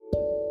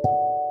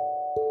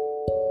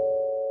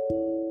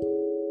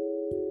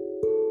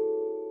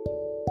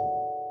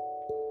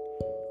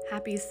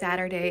Happy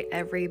Saturday,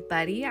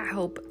 everybody. I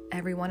hope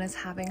everyone is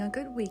having a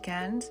good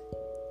weekend.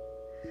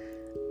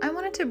 I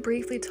wanted to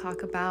briefly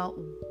talk about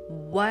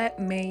what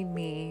made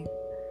me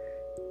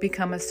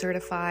become a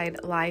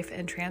certified life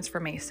and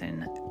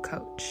transformation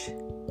coach.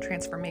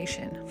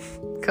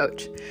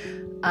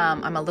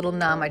 I'm a little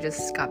numb. I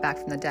just got back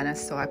from the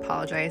dentist, so I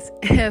apologize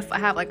if I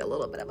have like a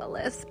little bit of a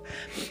lisp.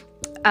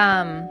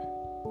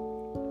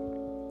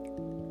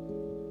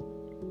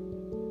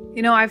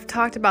 I've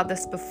talked about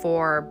this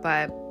before,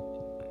 but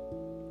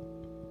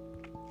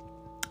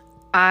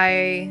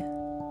I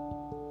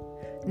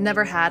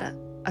never had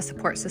a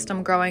support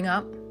system growing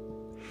up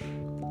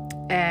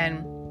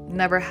and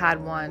never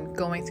had one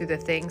going through the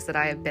things that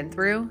I have been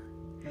through.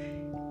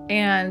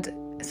 And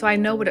so I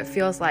know what it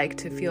feels like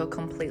to feel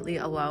completely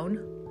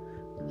alone.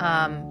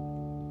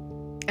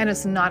 And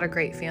it's not a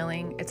great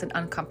feeling. It's an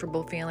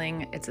uncomfortable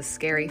feeling. It's a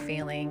scary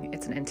feeling.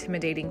 It's an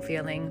intimidating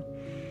feeling.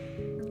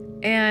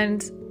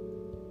 And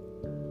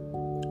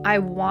I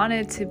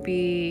wanted to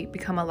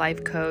become a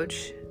life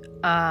coach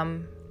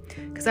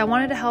because I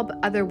wanted to help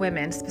other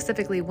women,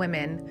 specifically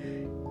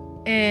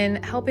women,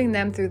 in helping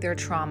them through their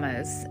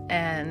traumas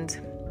and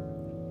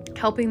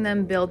helping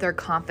them build their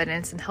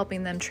confidence and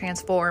helping them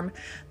transform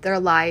their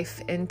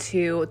life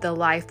into the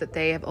life that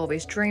they have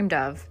always dreamed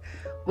of,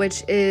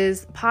 which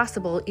is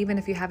possible even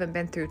if you haven't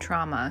been through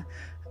trauma.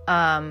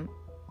 I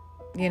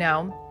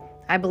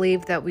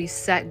believe that we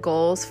set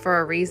goals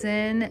for a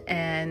reason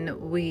and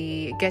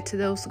we get to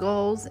those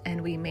goals and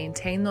we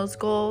maintain those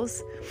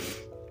goals.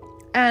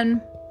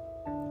 And,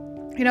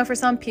 for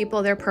some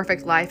people, their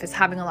perfect life is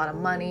having a lot of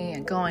money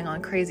and going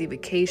on crazy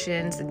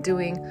vacations and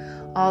doing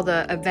all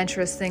the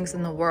adventurous things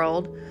in the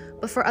world.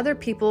 But for other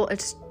people,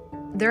 it's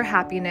their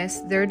happiness,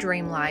 their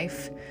dream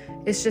life.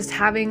 It's just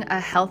having a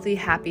healthy,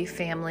 happy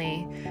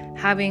family,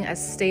 having a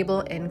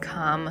stable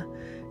income,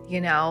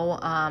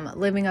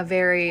 living a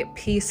very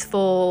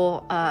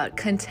peaceful,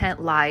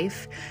 content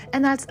life.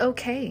 And that's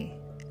okay.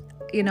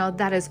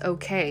 That is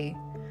okay.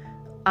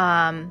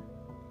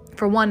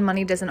 For one,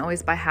 money doesn't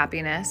always buy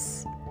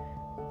happiness.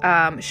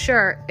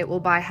 Sure, it will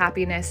buy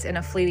happiness in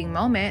a fleeting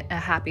moment, a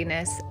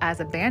happiness as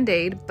a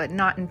Band-Aid, but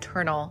not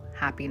internal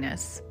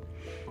happiness.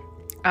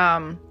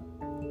 I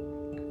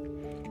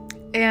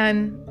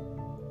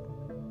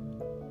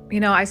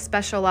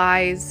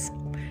specialize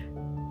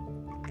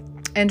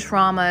in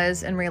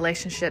traumas and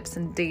relationships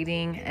and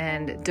dating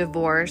and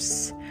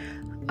divorce,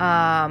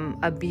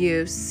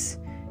 abuse.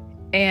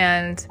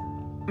 And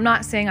I'm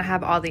not saying I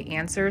have all the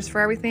answers for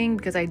everything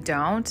because I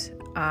don't.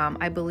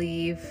 I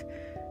believe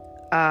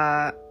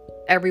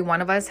every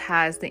one of us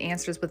has the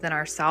answers within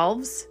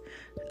ourselves.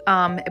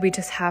 We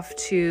just have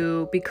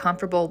to be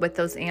comfortable with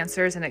those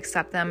answers and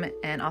accept them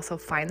and also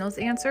find those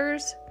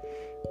answers.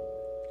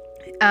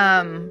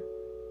 But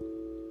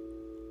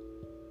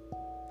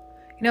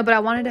I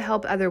wanted to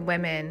help other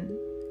women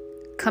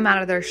come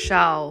out of their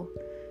shell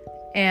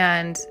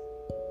and,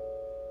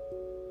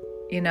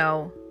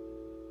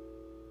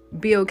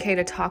 be okay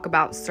to talk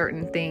about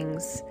certain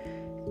things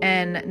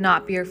and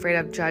not be afraid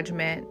of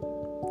judgment.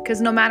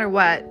 Because no matter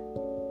what,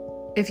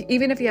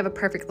 even if you have a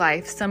perfect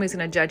life, somebody's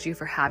going to judge you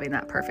for having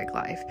that perfect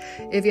life.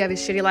 If you have a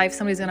shitty life,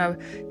 somebody's going to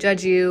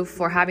judge you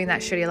for having that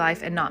shitty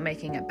life and not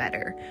making it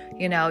better.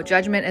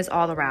 Judgment is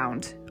all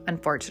around,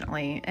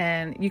 unfortunately.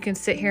 And you can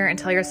sit here and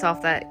tell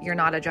yourself that you're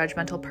not a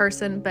judgmental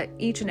person, but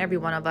each and every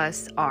one of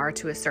us are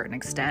to a certain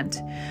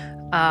extent.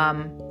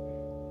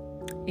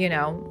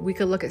 We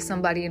could look at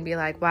somebody and be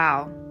like,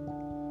 wow,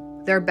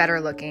 they're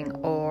better looking,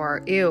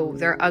 or ew,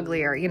 they're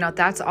uglier.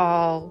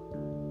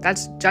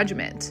 That's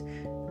judgment.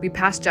 We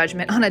pass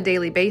judgment on a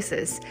daily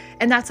basis,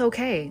 and that's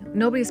okay.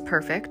 Nobody's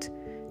perfect,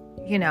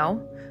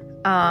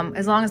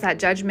 as long as that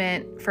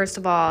judgment, first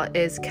of all,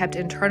 is kept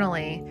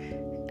internally,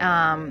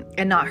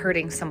 and not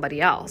hurting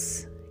somebody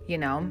else,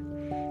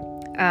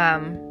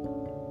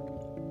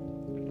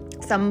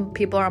 Some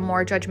people are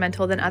more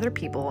judgmental than other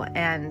people,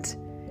 and,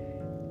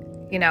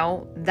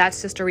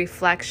 that's just a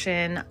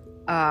reflection,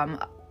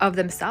 of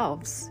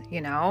themselves,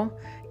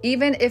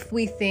 even if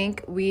we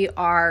think we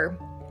are,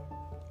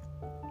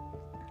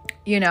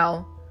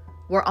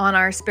 we're on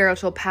our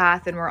spiritual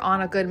path and we're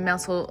on a good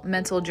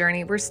mental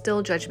journey, we're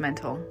still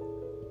judgmental.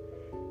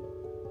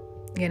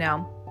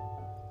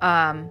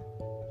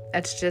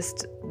 It's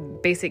just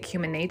basic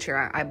human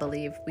nature, I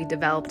believe. We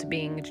developed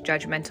being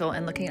judgmental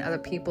and looking at other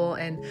people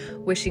and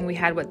wishing we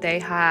had what they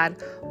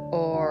had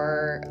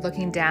or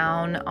looking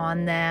down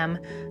on them.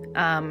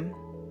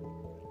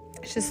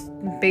 It's just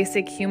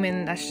basic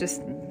human. That's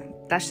just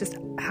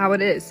how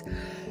it is.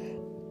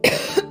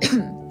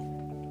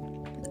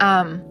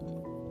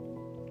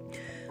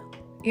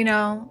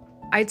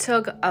 I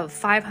took a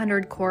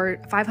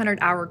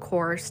 500-hour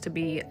course to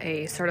be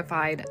a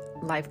certified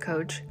life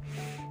coach.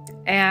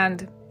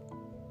 And,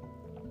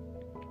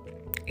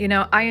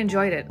 I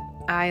enjoyed it.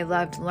 I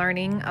loved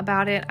learning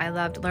about it. I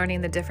loved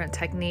learning the different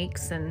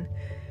techniques. And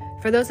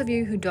for those of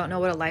you who don't know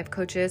what a life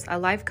coach is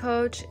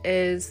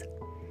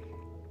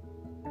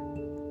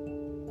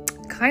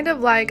kind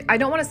of like, I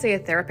don't want to say a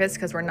therapist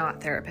because we're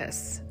not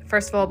therapists.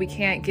 First of all, we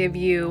can't give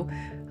you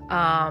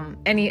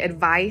any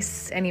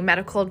advice, any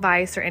medical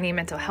advice or any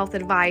mental health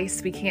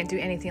advice. We can't do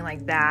anything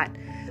like that.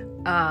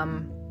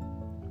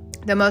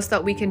 The most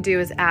that we can do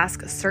is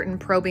ask certain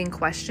probing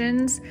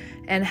questions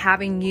and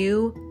having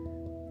you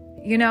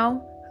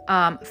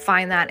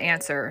find that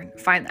answer.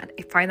 Find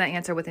that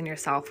answer within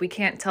yourself. We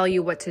can't tell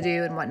you what to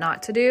do and what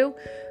not to do.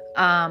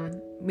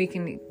 We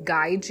can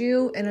guide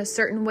you in a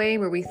certain way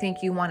where we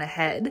think you want to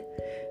head,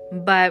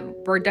 but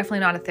we're definitely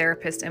not a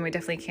therapist and we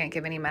definitely can't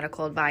give any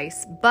medical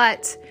advice.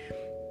 But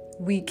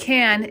we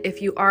can,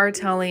 if you are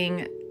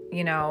telling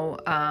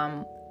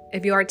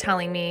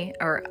me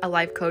or a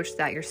life coach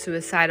that you're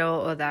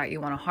suicidal or that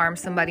you want to harm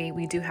somebody,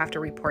 we do have to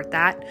report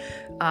that.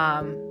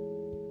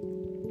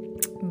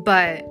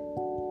 But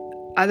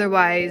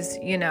otherwise,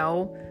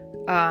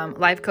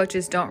 life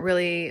coaches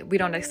we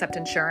don't accept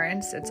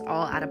insurance. It's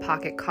all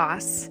out-of-pocket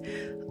costs.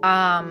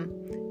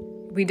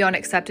 We don't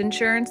accept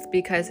insurance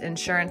because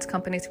insurance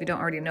companies, if you don't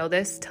already know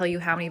this, tell you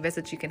how many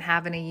visits you can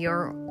have in a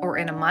year or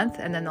in a month,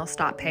 and then they'll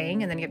stop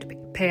paying, and then you have to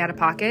pay out of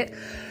pocket.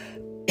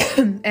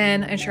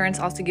 And insurance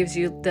also gives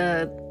you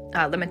the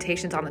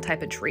limitations on the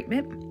type of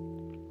treatment.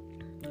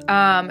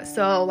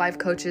 So life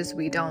coaches,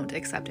 we don't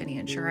accept any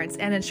insurance,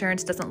 and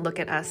insurance doesn't look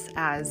at us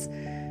as,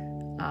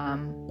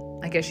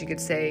 I guess you could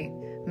say,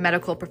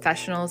 medical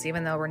professionals,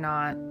 even though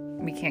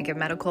we can't give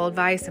medical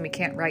advice and we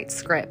can't write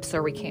scripts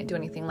or we can't do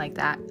anything like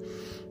that.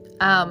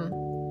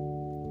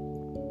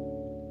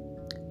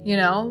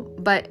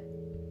 But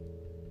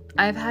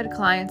I've had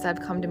clients that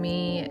have come to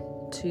me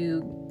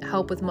to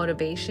help with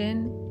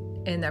motivation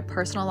in their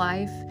personal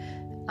life,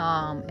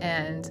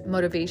 and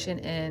motivation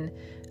in,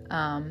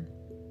 a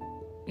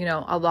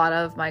lot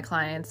of my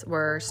clients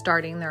were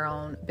starting their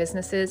own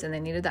businesses and they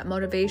needed that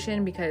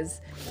motivation, because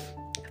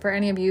for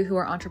any of you who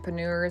are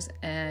entrepreneurs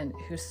and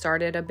who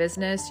started a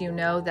business,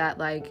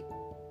 that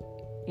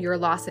your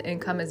loss of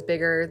income is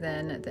bigger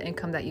than the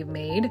income that you've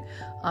made.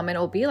 And it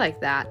will be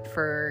like that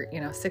for,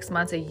 6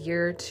 months, a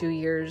year, 2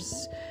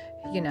 years,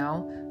 you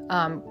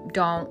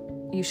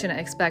shouldn't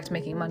expect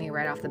making money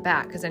right off the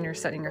bat, because then you're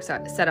setting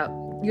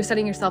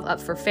yourself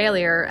up for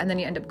failure, and then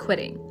you end up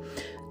quitting.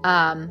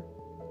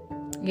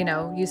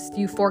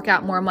 You fork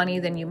out more money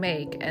than you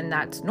make, and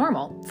that's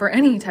normal for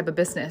any type of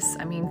business.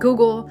 I mean,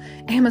 Google,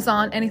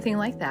 Amazon, anything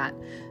like that.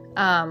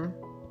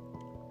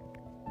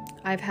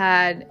 I've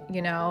had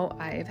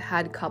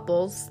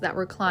couples that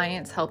were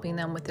clients, helping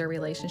them with their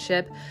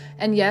relationship.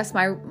 And yes,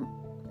 I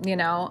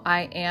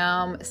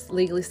am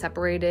legally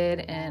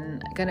separated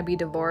and going to be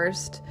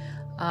divorced.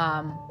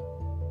 And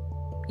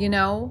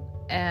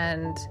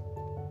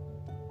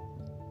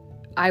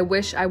I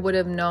wish I would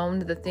have known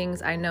the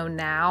things I know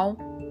now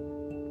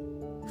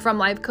from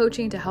life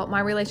coaching to help my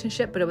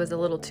relationship, but it was a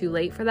little too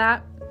late for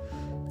that.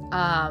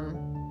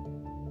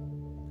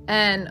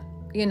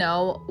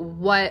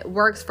 What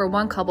works for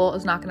one couple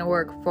is not going to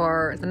work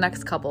for the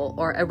next couple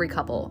or every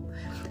couple.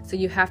 So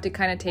you have to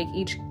kind of take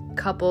each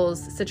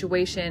couple's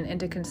situation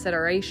into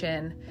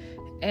consideration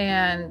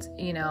and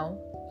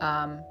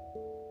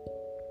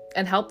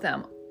help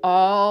them.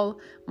 All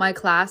my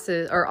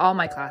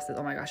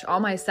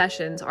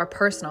sessions are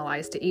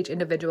personalized to each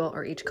individual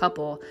or each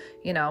couple.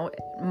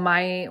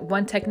 My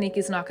one technique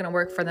is not going to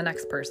work for the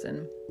next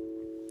person.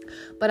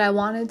 But I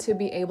wanted to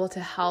be able to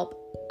help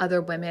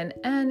other women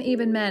and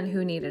even men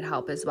who needed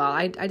help as well.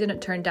 I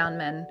didn't turn down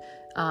men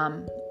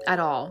at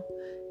all.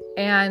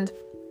 And,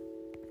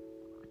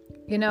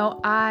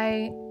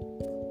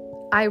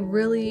 I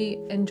really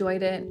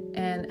enjoyed it,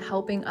 and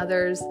helping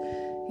others.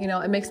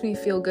 It makes me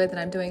feel good that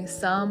I'm doing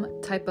some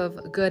type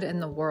of good in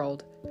the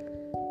world.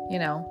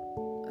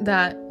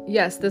 That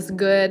yes, this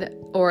good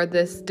or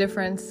this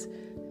difference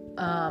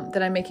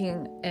that I'm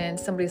making in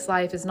somebody's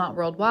life is not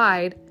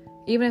worldwide,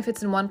 even if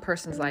it's in one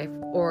person's life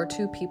or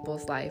two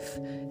people's life.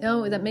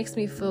 That makes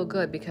me feel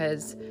good,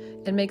 because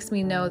it makes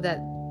me know that,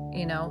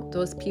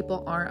 those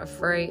people aren't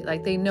afraid.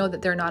 Like, they know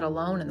that they're not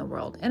alone in the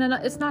world. And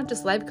it's not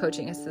just life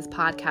coaching, it's this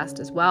podcast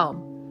as well.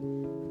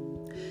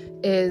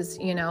 Is,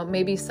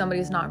 maybe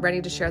somebody's not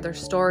ready to share their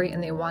story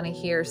and they want to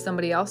hear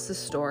somebody else's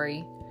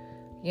story.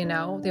 They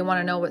want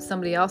to know what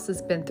somebody else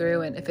has been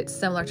through, and if it's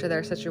similar to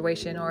their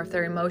situation, or if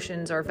their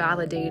emotions are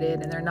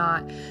validated and they're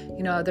not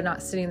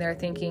sitting there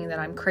thinking that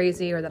I'm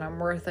crazy or that I'm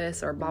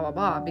worthless or blah, blah,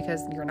 blah,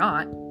 because you're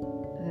not.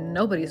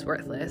 Nobody's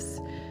worthless.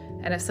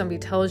 And if somebody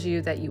tells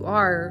you that you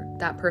are,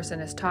 that person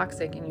is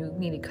toxic, and you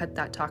need to cut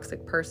that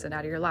toxic person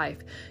out of your life.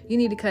 You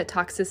need to cut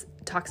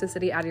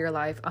toxicity out of your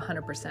life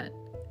 100%,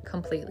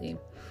 completely.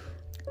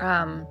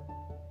 And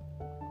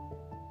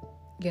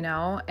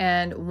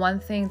one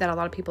thing that a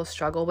lot of people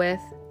struggle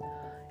with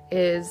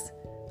is,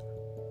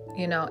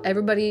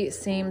 everybody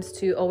seems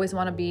to always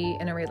want to be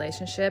in a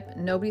relationship.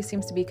 Nobody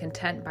seems to be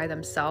content by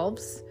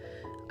themselves.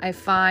 I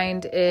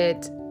find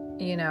it,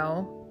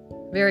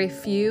 very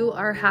few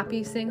are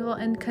happy, single,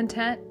 and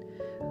content.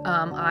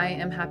 I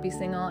am happy,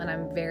 single, and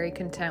I'm very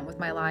content with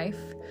my life.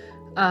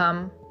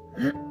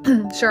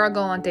 Sure, I'll go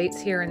on dates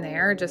here and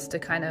there just to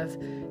kind of,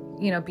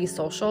 be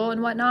social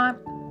and whatnot.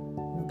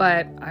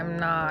 but I'm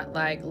not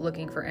like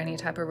looking for any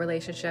type of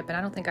relationship, and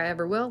I don't think I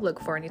ever will look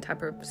for any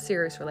type of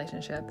serious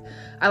relationship.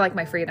 I like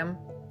my freedom.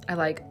 I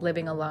like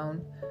living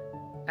alone.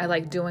 I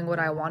like doing what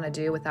I want to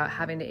do without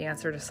having to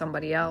answer to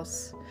somebody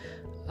else.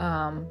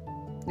 I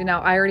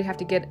already have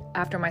to get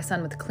after my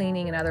son with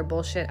cleaning and other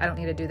bullshit. I don't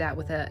need to do that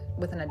with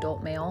an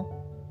adult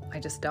male. I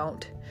just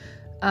don't.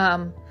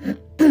 But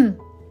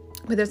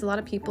there's a lot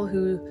of people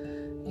who,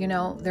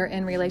 they're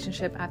in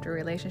relationship after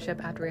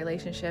relationship after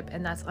relationship,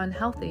 and that's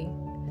unhealthy.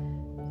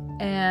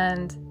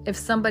 And if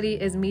somebody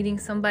is meeting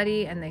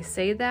somebody and they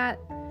say that,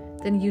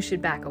 then you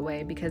should back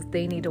away because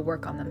they need to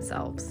work on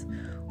themselves.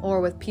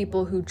 Or with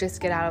people who just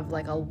get out of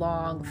like a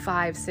long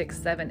 5,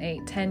 6, 7,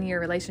 8,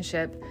 10-year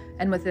relationship,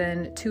 and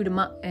within 2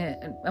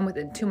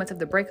 months of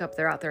the breakup,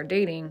 they're out there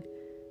dating.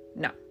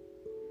 No.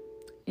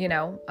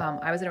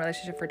 I was in a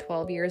relationship for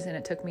 12 years, and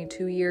it took me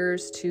 2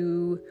 years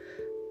to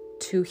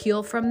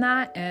heal from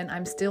that, and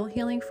I'm still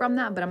healing from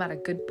that, but I'm at a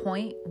good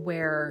point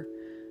where,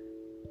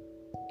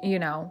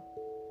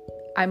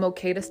 I'm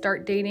okay to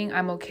start dating.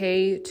 I'm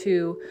okay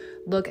to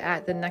look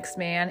at the next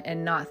man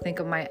and not think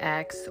of my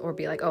ex or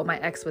be like, oh, my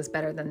ex was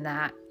better than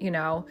that,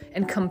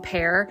 and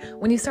compare.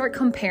 When you start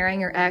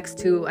comparing your ex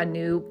to a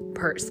new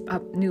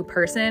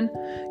person,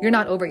 you're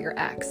not over your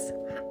ex.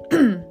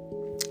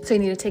 So you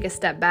need to take a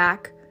step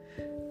back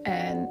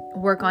and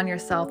work on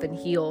yourself and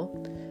heal.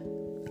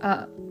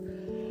 I'm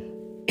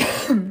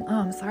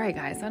sorry,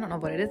 guys. I don't know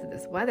what it is with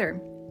this weather.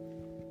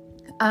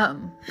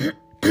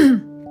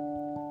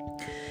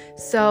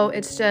 So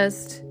it's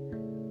just,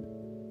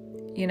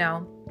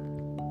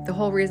 the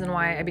whole reason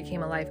why I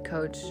became a life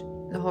coach,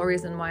 the whole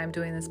reason why I'm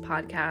doing this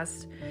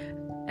podcast,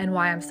 and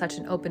why I'm such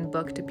an open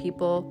book to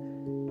people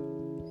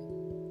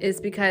is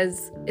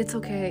because it's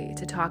okay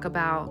to talk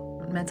about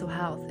mental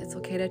health. It's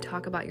okay to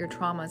talk about your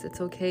traumas.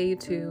 It's okay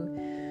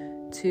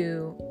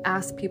to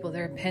ask people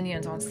their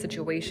opinions on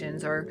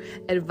situations or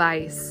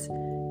advice.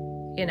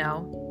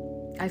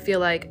 I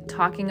feel like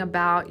talking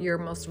about your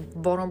most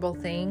vulnerable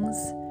things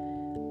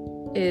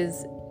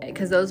is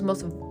because those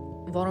most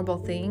vulnerable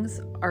things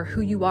are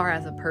who you are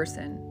as a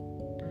person.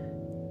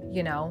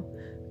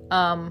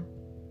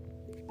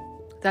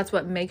 That's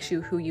what makes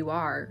you who you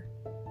are.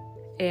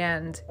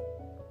 And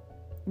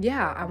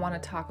yeah, I want to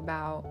talk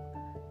about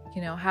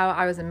how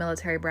I was a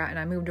military brat and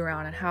I moved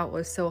around and how it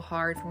was so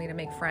hard for me to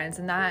make friends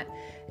and that.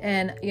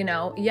 And,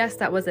 yes,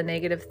 that was a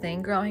negative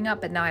thing growing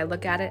up, but now I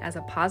look at it as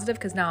a positive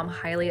because now I'm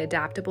highly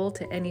adaptable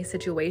to any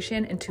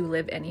situation and to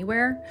live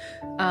anywhere.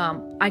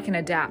 I can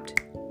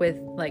adapt with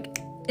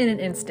in an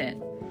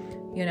instant,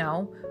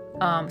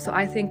 so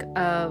I think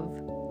of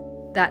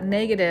that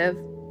negative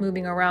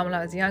moving around when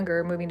I was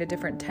younger, moving to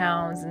different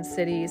towns and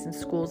cities and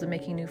schools and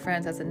making new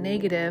friends as a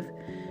negative,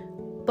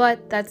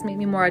 but that's made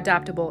me more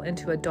adaptable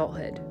into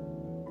adulthood.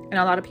 And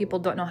a lot of people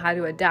don't know how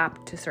to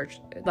adapt to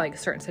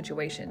certain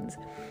situations.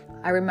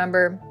 I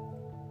remember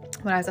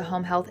when I was a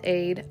home health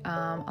aide,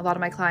 a lot of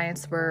my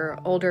clients were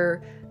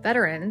older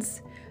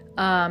veterans.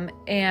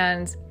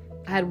 And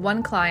I had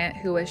one client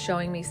who was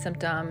showing me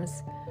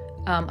symptoms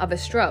of a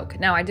stroke.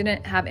 Now, I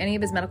didn't have any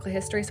of his medical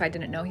history, so I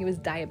didn't know he was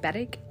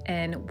diabetic.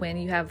 And when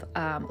you have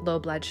low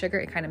blood sugar,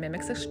 it kind of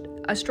mimics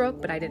a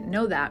stroke, but I didn't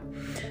know that.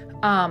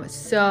 I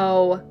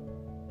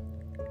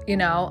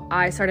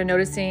started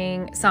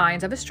noticing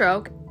signs of a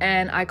stroke,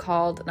 and I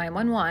called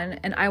 911,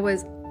 and I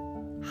was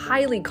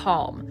highly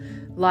calm.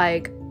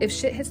 Like, if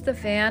shit hits the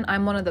fan,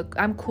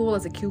 I'm cool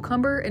as a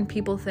cucumber, and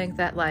people think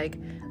that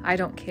I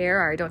don't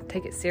care or I don't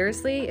take it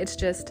seriously. It's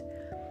just,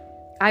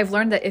 I've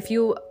learned that if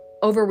you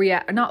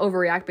not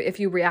overreact, but if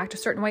you react a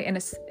certain way in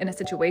a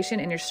situation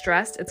and you're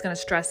stressed, it's going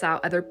to stress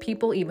out other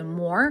people even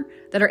more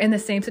that are in the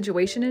same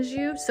situation as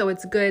you. So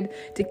it's good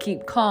to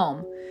keep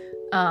calm.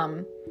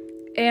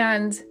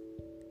 And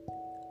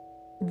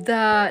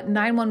the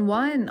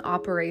 911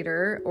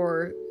 operator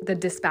or the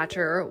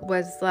dispatcher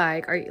was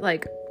like, are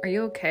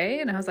you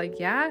okay? And I was like,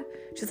 yeah.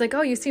 She's like,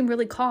 oh, you seem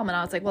really calm. And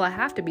I was like, well, I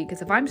have to be,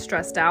 because if I'm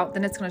stressed out,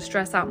 then it's going to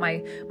stress out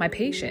my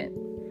patient.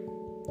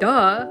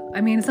 Duh.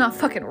 I mean, it's not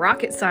fucking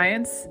rocket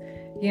science,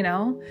 but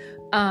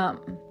I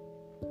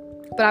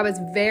was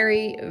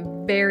very,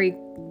 very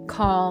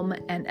calm,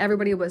 and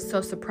everybody was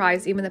so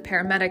surprised. Even the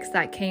paramedics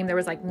that came, there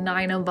was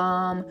 9 of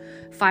them,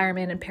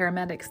 firemen and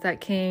paramedics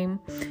that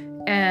came.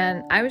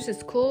 And I was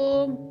just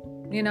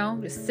cool,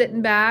 just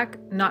sitting back,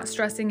 not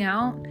stressing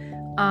out.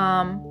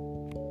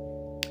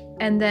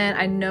 And then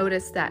I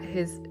noticed that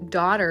his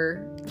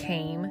daughter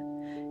came,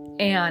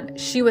 and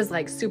she was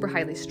super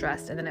highly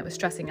stressed. And then it was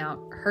stressing out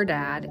her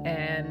dad.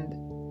 And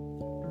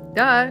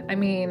I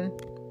mean,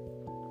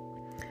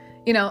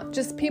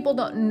 just people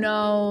don't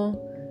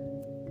know.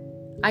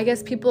 I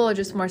guess people are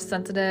just more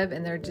sensitive,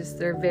 and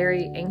they're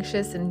very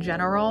anxious in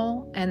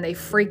general, and they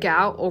freak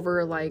out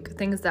over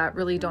things that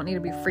really don't need to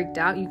be freaked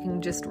out. You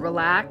can just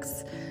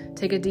relax,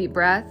 take a deep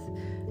breath.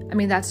 I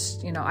mean,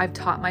 that's, I've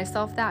taught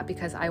myself that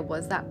because I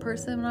was that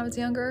person when I was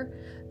younger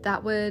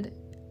that would,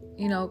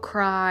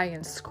 cry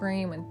and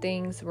scream when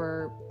things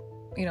were,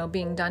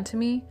 being done to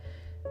me.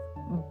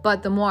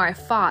 But the more I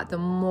fought, the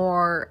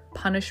more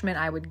punishment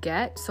I would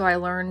get. So I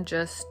learned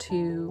just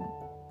to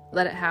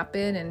let it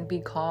happen and be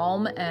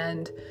calm.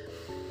 And,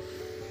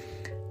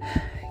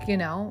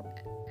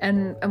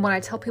 and when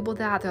I tell people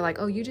that, they're like,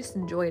 oh, you just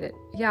enjoyed it.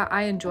 Yeah,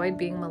 I enjoyed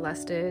being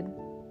molested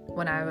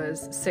when I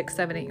was 6,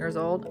 7, 8 years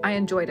old. I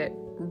enjoyed it.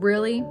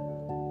 Really?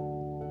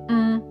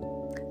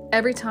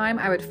 Every time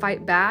I would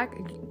fight back,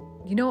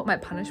 you know what my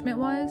punishment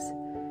was?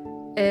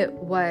 It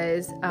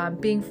was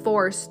being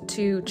forced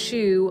to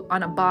chew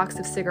on a box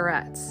of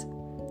cigarettes.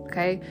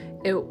 Okay?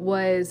 It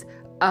was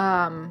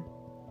another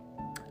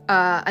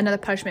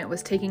punishment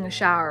was taking a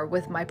shower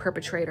with my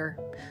perpetrator.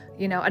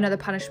 Another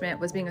punishment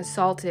was being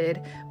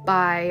assaulted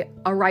by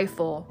a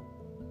rifle,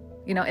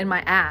 in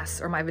my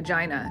ass or my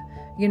vagina.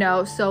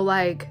 So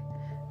like,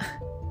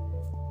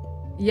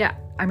 yeah.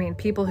 I mean,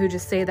 people who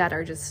just say that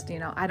are just,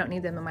 I don't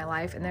need them in my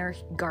life, and they're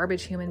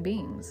garbage human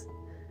beings.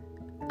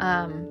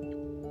 But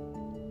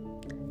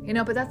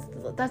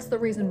that's the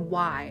reason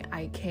why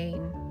I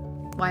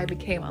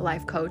became a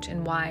life coach,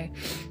 and why,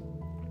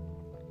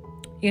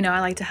 I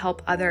like to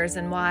help others,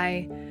 and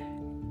why,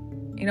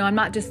 I'm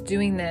not just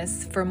doing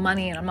this for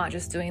money, and I'm not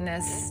just doing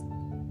this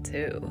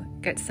to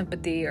get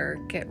sympathy or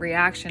get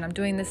reaction. I'm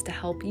doing this to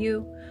help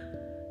you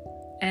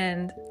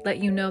and let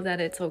you know that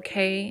it's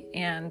okay.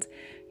 And,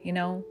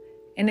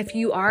 and if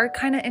you are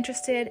kind of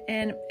interested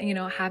in,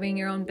 having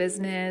your own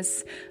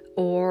business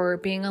or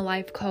being a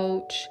life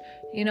coach,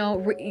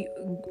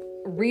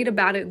 read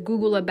about it,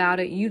 Google about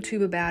it,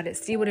 YouTube about it,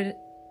 see what it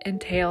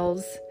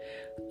entails.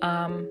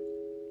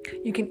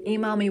 You can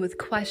email me with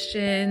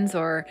questions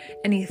or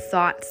any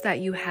thoughts that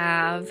you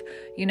have.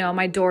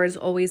 My door is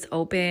always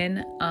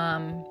open.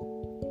 I'm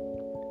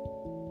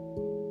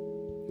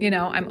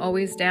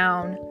always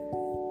down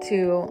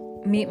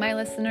to meet my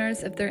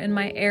listeners if they're in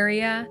my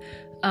area.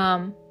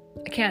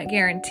 I can't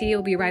guarantee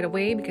it'll be right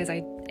away, because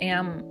I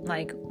am,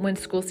 like, when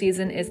school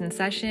season is in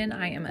session,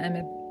 I'm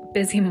a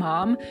busy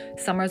mom.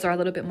 Summers are a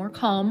little bit more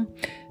calm,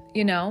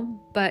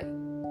 but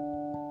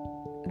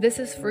this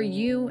is for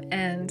you.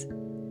 And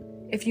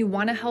if you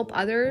want to help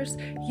others,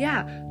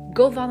 yeah,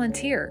 go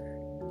volunteer.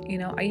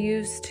 I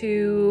used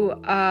to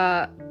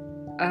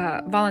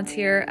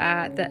volunteer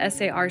at the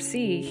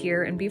SARC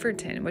here in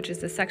Beaverton, which is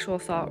the Sexual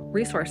Assault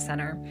Resource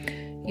Center.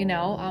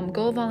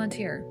 Go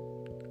volunteer.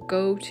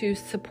 Go to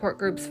support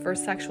groups for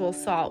sexual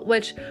assault,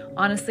 which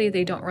honestly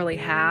they don't really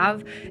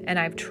have. And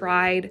I've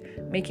tried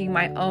making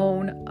my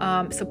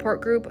own support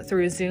group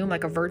through Zoom,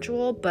 like a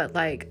virtual, but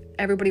like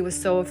everybody was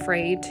so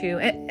afraid to,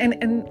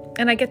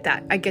 and I get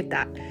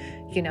that.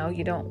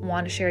 You don't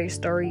want to share your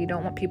story. You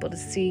don't want people to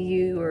see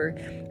you or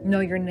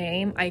know your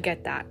name. I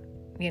get that,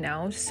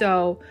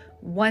 So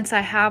once I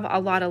have a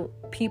lot of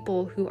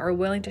people who are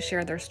willing to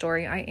share their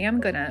story, I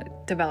am going to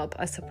develop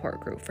a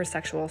support group for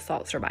sexual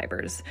assault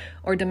survivors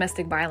or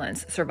domestic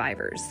violence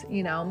survivors,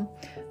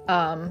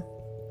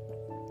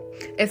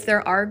 If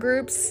there are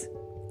groups,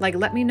 like,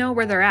 let me know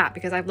where they're at,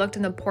 because I've looked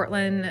in the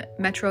Portland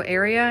metro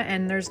area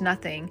and there's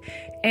nothing.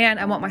 And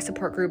I want my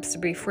support groups to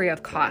be free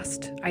of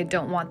cost. I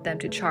don't want them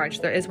to charge.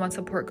 There is one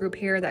support group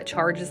here that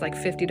charges like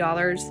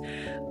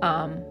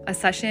 $50 a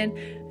session,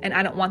 and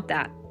I don't want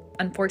that.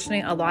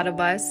 Unfortunately, a lot of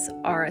us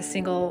are a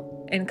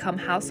single income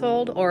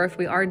household, or if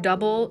we are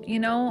double,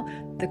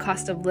 the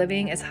cost of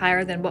living is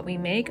higher than what we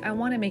make. I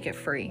want to make it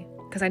free,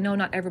 because I know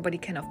not everybody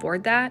can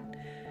afford that.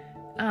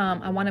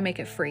 I want to make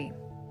it free,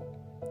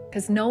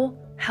 because no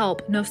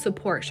help, no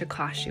support should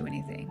cost you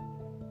anything.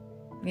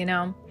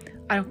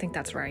 I don't think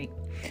that's right.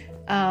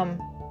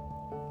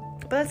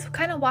 But that's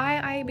kind of why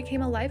I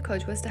became a life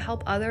coach, was to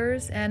help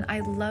others, and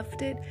I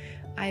loved it.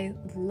 And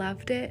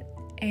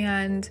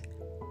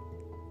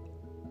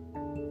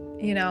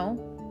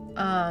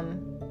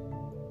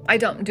I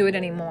don't do it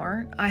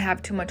anymore. I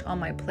have too much on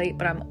my plate,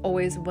 but I'm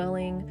always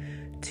willing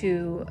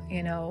to,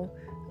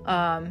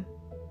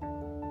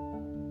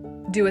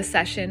 do a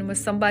session with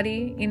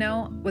somebody,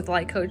 with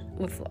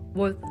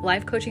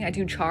life coaching. I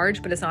do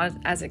charge, but it's not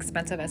as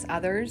expensive as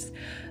others.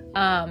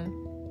 But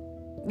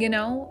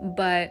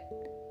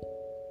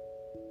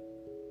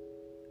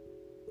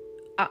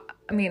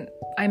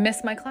I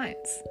miss my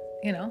clients,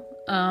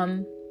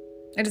 I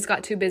just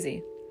got too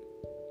busy.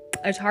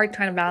 It's hard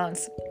trying to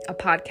balance a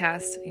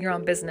podcast, your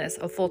own business,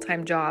 a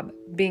full-time job,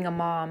 being a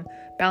mom,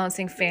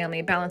 balancing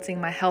family, balancing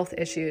my health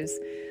issues.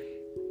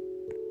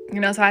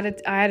 So I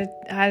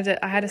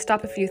had to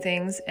stop a few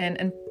things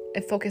and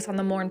focus on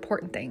the more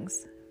important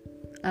things.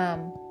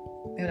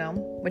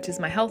 Which is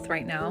my health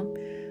right now.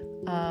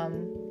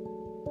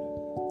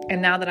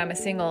 And now that I'm a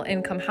single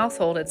income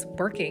household, it's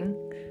working.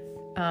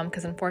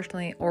 Because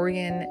unfortunately,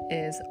 Oregon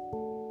is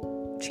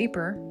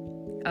cheaper.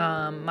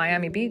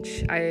 Miami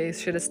Beach, I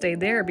should have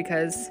stayed there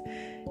because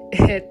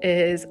it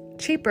is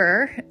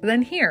cheaper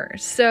than here.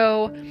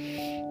 So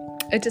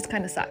it just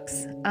kind of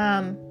sucks.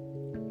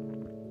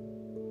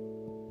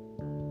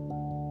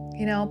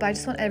 But I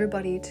just want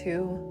everybody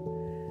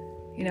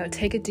to,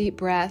 take a deep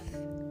breath,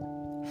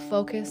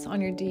 focus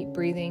on your deep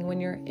breathing. When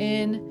you're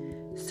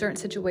in certain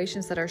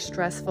situations that are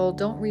stressful,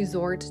 don't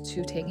resort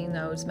to taking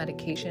those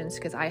medications,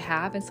 because I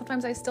have, and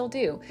sometimes I still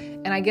do,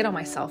 and I get on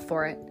myself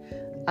for it.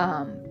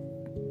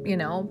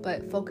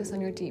 But focus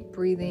on your deep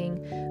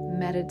breathing,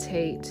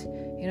 meditate,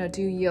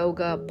 do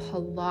yoga,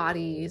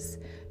 Pilates,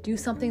 do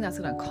something that's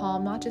going to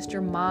calm not just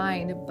your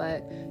mind,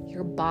 but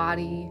your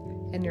body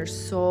and your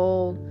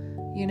soul,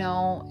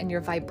 and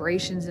your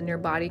vibrations in your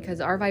body,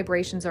 because our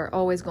vibrations are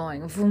always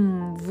going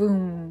voom,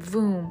 voom,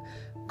 voom.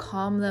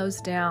 Calm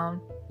those down,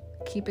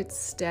 keep it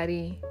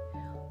steady.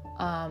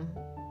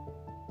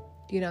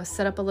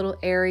 Set up a little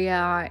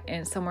area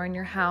and somewhere in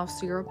your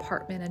house or your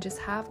apartment, and just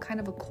have kind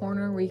of a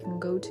corner where you can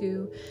go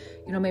to.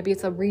 Maybe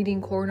it's a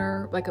reading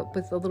corner,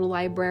 with a little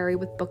library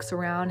with books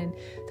around, and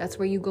that's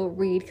where you go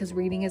read, because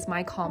reading is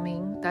my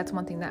calming. That's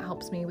one thing that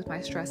helps me with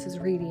my stress, is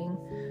reading.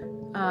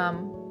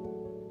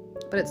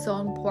 But it's so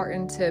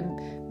important to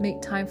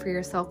make time for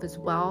yourself as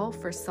well,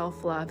 for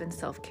self-love and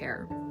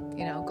self-care.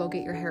 Go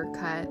get your hair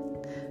cut,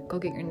 go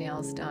get your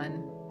nails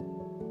done,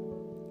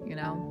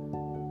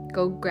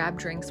 go grab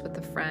drinks with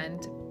a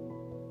friend.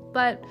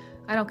 But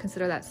I don't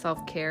consider that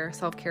self-care.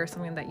 Self-care is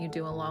something that you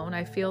do alone,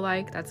 I feel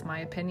like. That's my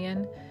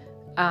opinion.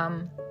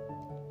 Go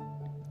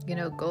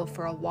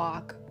for a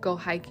walk, go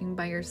hiking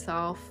by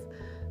yourself.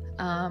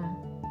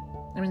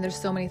 There's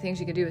so many things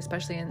you could do,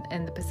 especially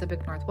in the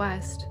Pacific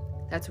Northwest.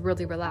 That's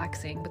really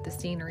relaxing with the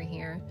scenery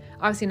here.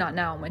 Obviously not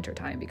now in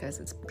wintertime because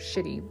it's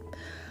shitty.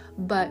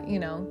 But,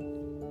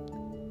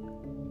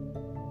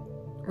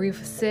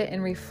 sit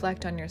and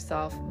reflect on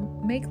yourself.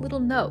 Make little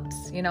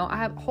notes. I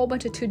have a whole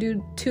bunch of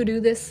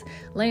to-do lists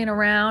laying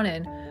around,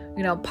 and,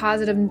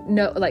 positive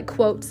note,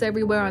 quotes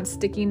everywhere on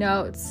sticky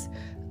notes.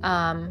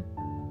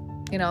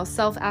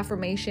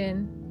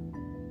 Self-affirmation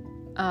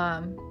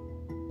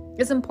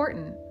is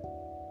important,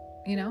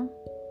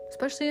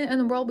 especially in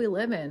the world we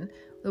live in.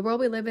 The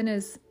world we live in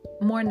is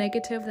more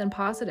negative than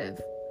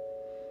positive.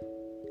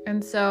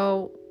 And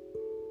so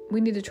we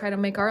need to try to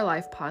make our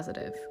life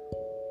positive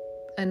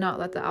and not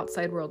let the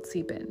outside world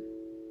seep in,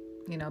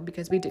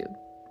 because we do,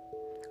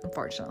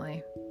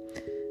 unfortunately.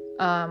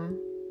 But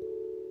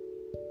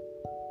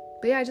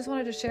yeah, I just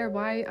wanted to share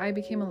why I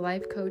became a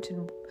life coach,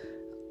 and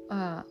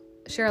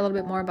share a little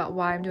bit more about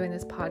why I'm doing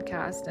this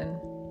podcast, and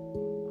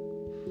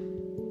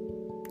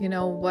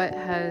what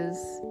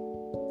has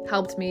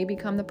helped me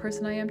become the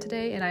person I am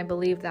today. And I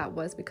believe that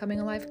was becoming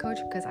a life coach,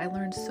 because I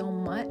learned so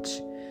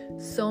much,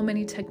 so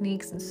many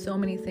techniques and so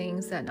many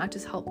things that not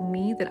just helped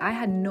me, that I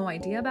had no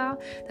idea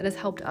about, that has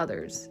helped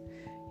others.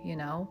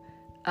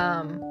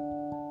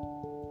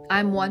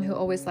 I'm one who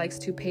always likes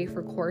to pay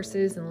for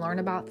courses and learn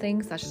about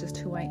things. That's just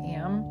who I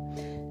am.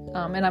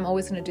 And I'm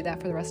always going to do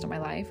that for the rest of my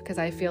life, because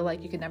I feel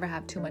like you can never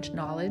have too much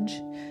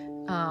knowledge.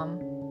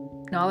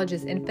 Knowledge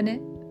is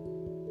infinite.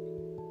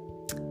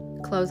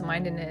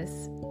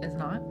 Closed-mindedness is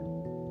not.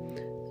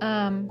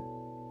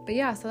 But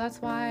yeah, so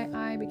that's why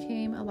I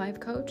became a life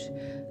coach.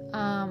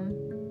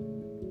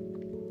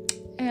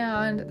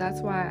 And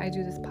that's why I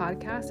do this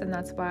podcast, and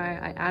that's why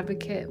I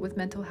advocate with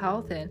mental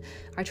health, and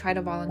I try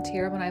to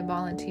volunteer when I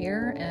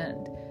volunteer,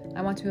 and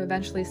I want to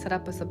eventually set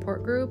up a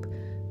support group.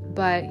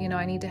 But,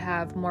 I need to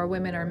have more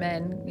women or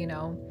men,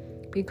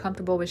 be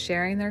comfortable with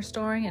sharing their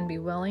story and be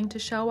willing to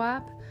show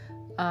up.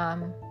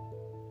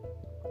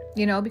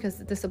 Because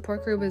the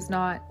support group is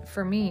not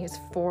for me, it's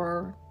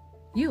for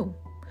you,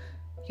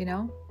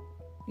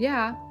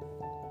 Yeah,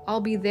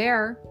 I'll be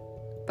there,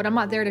 but I'm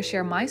not there to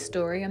share my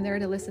story. I'm there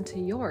to listen to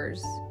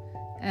yours.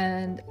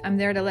 And I'm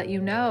there to let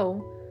you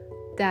know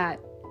that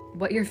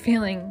what you're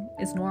feeling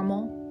is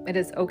normal. It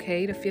is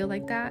okay to feel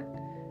like that,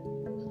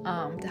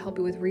 to help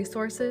you with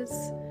resources.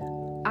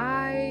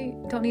 I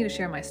don't need to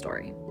share my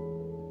story,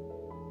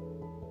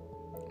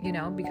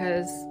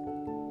 because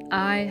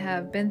I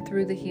have been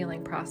through the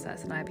healing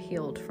process and I've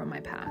healed from my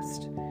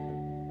past.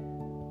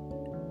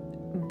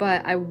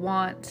 But I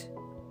want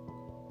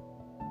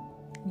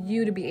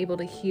you to be able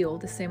to heal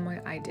the same way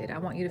I did. I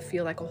want you to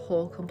feel like a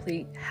whole,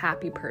 complete,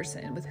 happy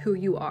person with who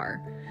you are,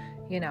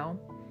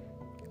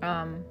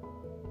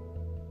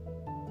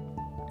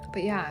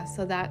 But yeah,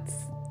 so that's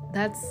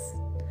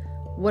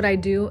what I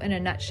do in a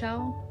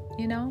nutshell,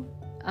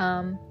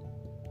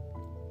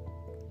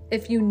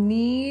 If you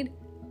need,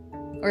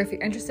 or if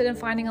you're interested in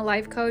finding a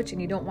life coach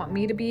and you don't want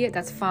me to be it,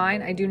 that's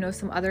fine. I do know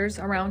some others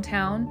around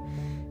town.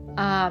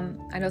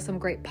 I know some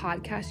great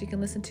podcasts you can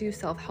listen to,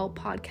 self-help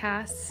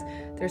podcasts.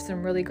 There's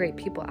some really great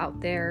people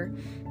out there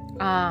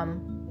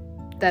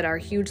that are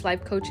huge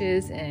life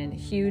coaches and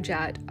huge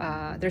at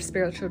their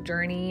spiritual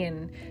journey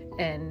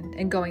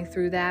and going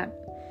through that.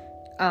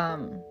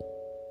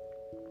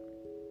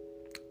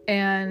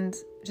 And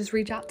just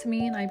reach out to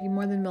me, and I'd be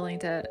more than willing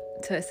to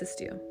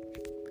assist you.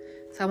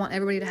 So I want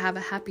everybody to have a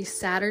happy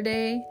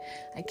Saturday.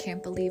 I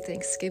can't believe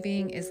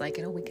Thanksgiving is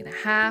in a week and a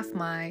half.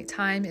 My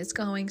time is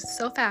going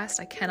so fast.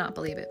 I cannot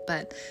believe it.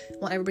 But I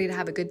want everybody to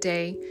have a good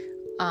day,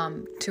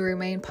 to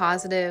remain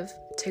positive,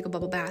 take a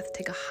bubble bath,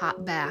 take a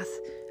hot bath,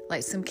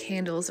 light some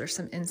candles or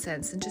some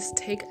incense, and just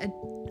take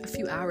a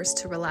few hours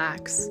to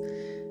relax.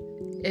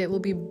 It will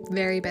be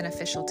very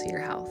beneficial to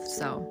your health.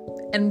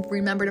 So And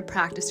remember to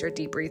practice your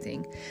deep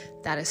breathing.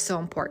 That is so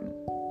important.